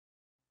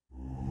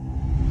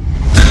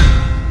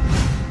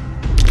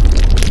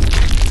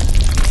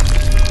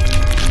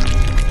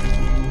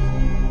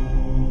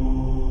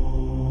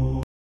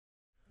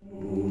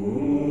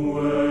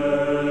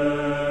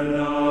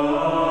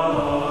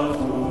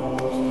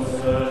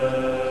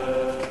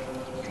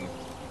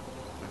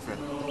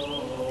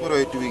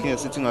living here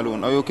sitting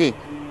alone. Are you okay?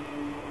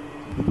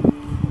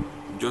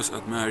 Just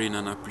admiring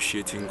and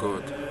appreciating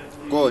God.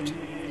 God?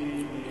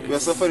 Yes. We are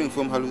suffering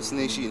from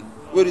hallucination.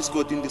 Where is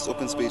God in this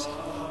open space?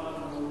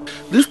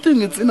 This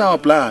thing, it's in our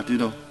blood, you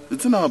know.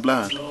 It's in our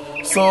blood.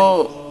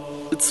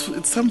 So,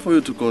 it's time for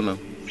you to go now.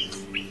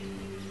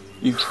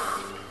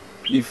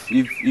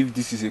 If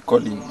this is a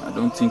calling, I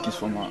don't think it's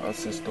from our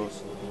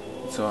ancestors.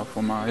 It's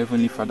from our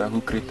Heavenly Father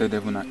who created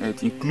heaven and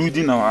earth,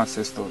 including our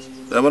ancestors.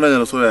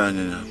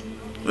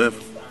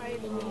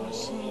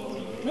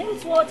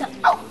 Where's water?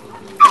 Oh!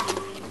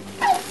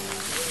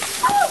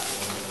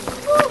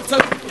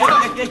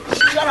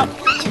 Shut up!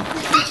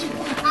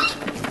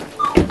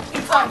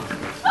 Inside!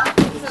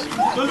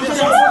 Don't look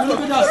at us! Don't look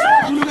at us!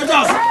 Don't look at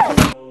us!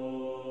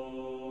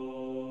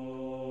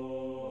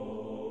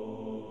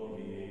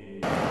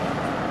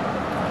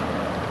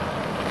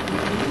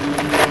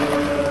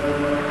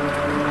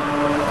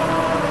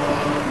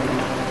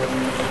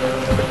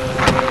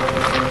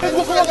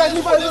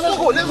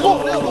 Let's go!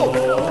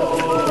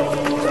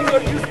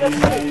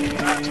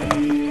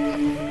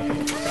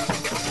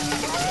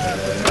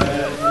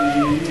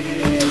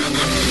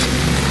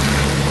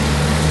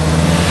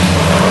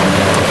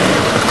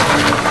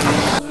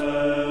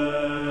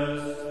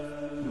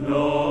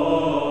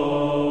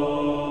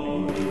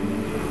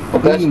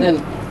 Augustine,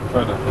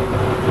 Father.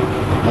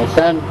 my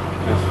son,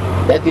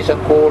 Yes. that is a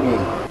calling.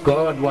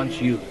 God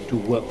wants you to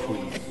work for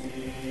you.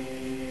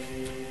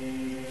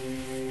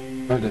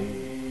 Father,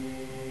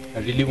 I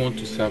really want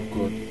to serve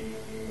God.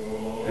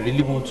 I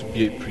really want to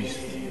be a priest,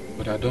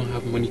 but I don't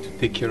have money to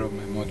take care of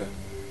my mother.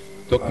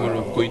 Talk more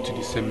of going to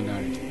the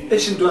seminary. Hey,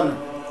 Shindwana,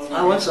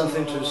 I want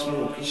something to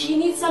smoke. She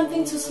needs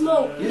something to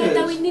smoke. Yes.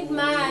 That we need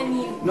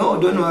money. No,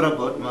 don't worry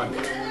about money.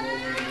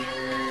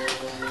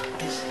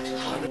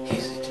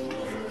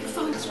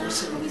 We're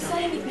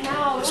selling it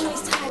now. It's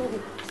nice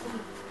time.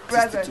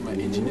 Brother. To my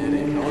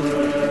engineering. I want to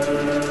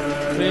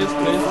be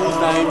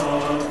full-time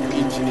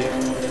engineer.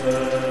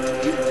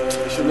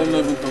 You should not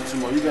even talk too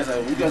much. You guys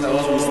are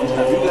just wasting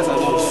time. You guys are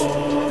just.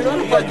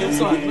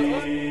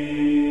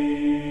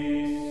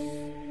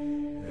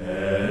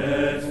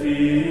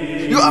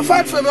 You are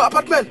fired from your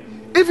apartment.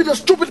 Even a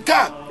stupid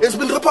car has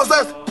been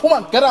repossessed. Come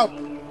on, get out.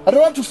 I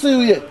don't want to see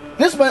you here.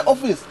 This is my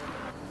office.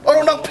 I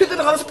don't want to pick it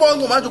up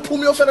and pull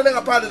me off and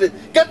apart.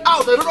 Get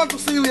out. I don't want to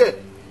see you here.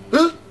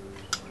 Huh?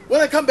 When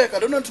I come back, I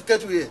don't want to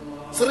get you here.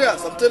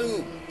 Serious, I'm telling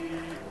you.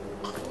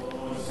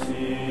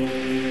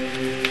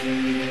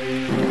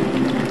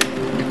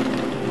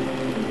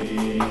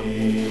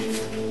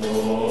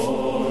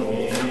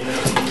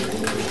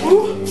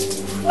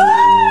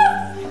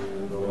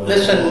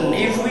 Listen,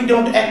 if we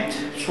don't act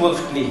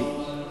swiftly,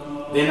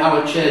 then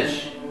our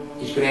church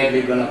is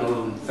gradually going to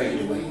go and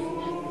fade away.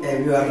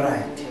 You are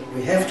right.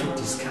 We have to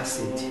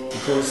discuss it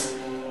because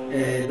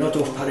a lot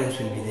of parents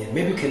will be there.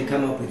 Maybe we can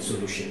come up with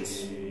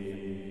solutions.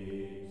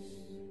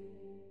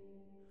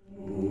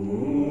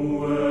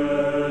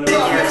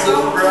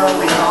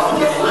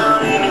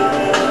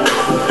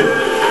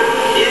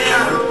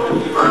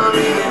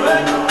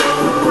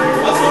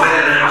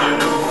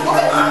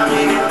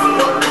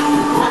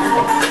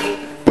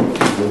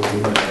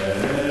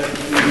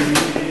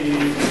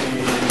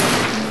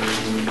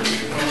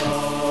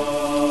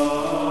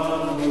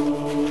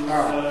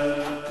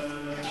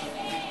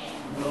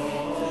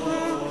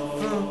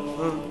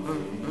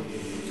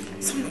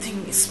 Something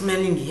is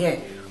smelling here.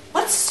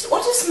 What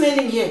is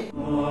smelling here?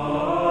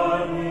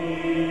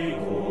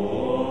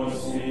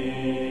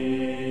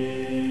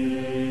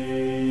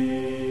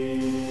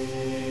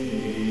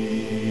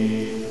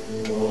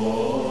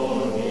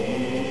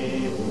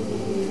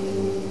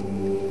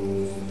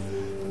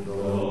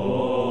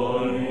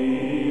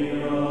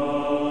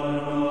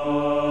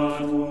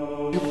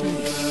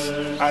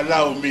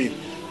 Allow me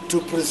to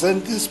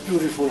present this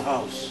beautiful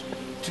house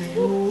to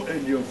you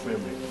and your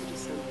family.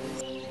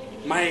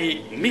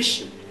 My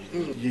mission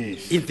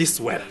Yes. in this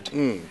world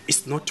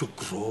is not to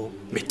grow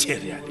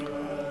materially.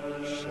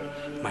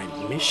 My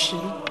mission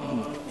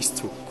is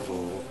to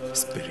grow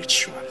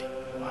spiritually.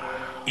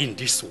 In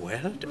this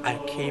world, I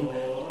came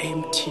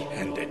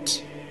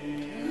empty-handed,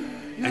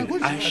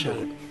 and I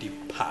shall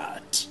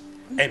depart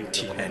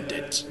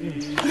empty-handed.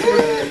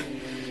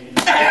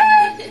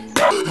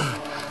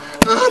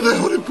 The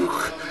Holy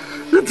Book,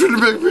 it will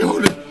make me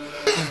holy.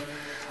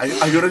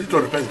 Are you ready to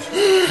repent?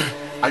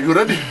 Are you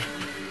ready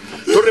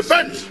to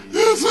repent?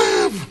 Yes, I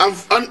am.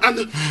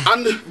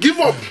 And give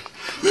up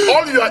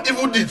all your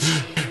evil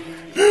deeds.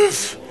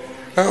 Yes,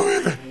 I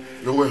will.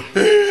 You will.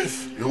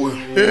 Yes. You will.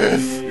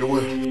 Yes. You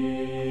will.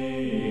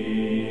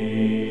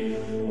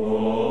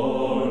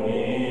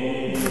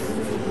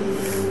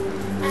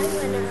 I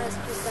want to ask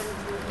you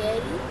something,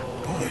 Daddy.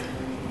 Boy,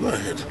 go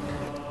ahead.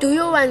 Do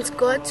you want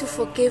God to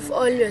forgive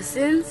all your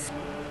sins?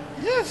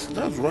 Yes,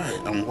 that's right.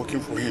 I'm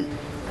working for him.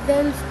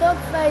 Then stop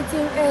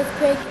fighting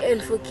earthquake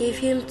and forgive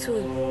him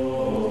too.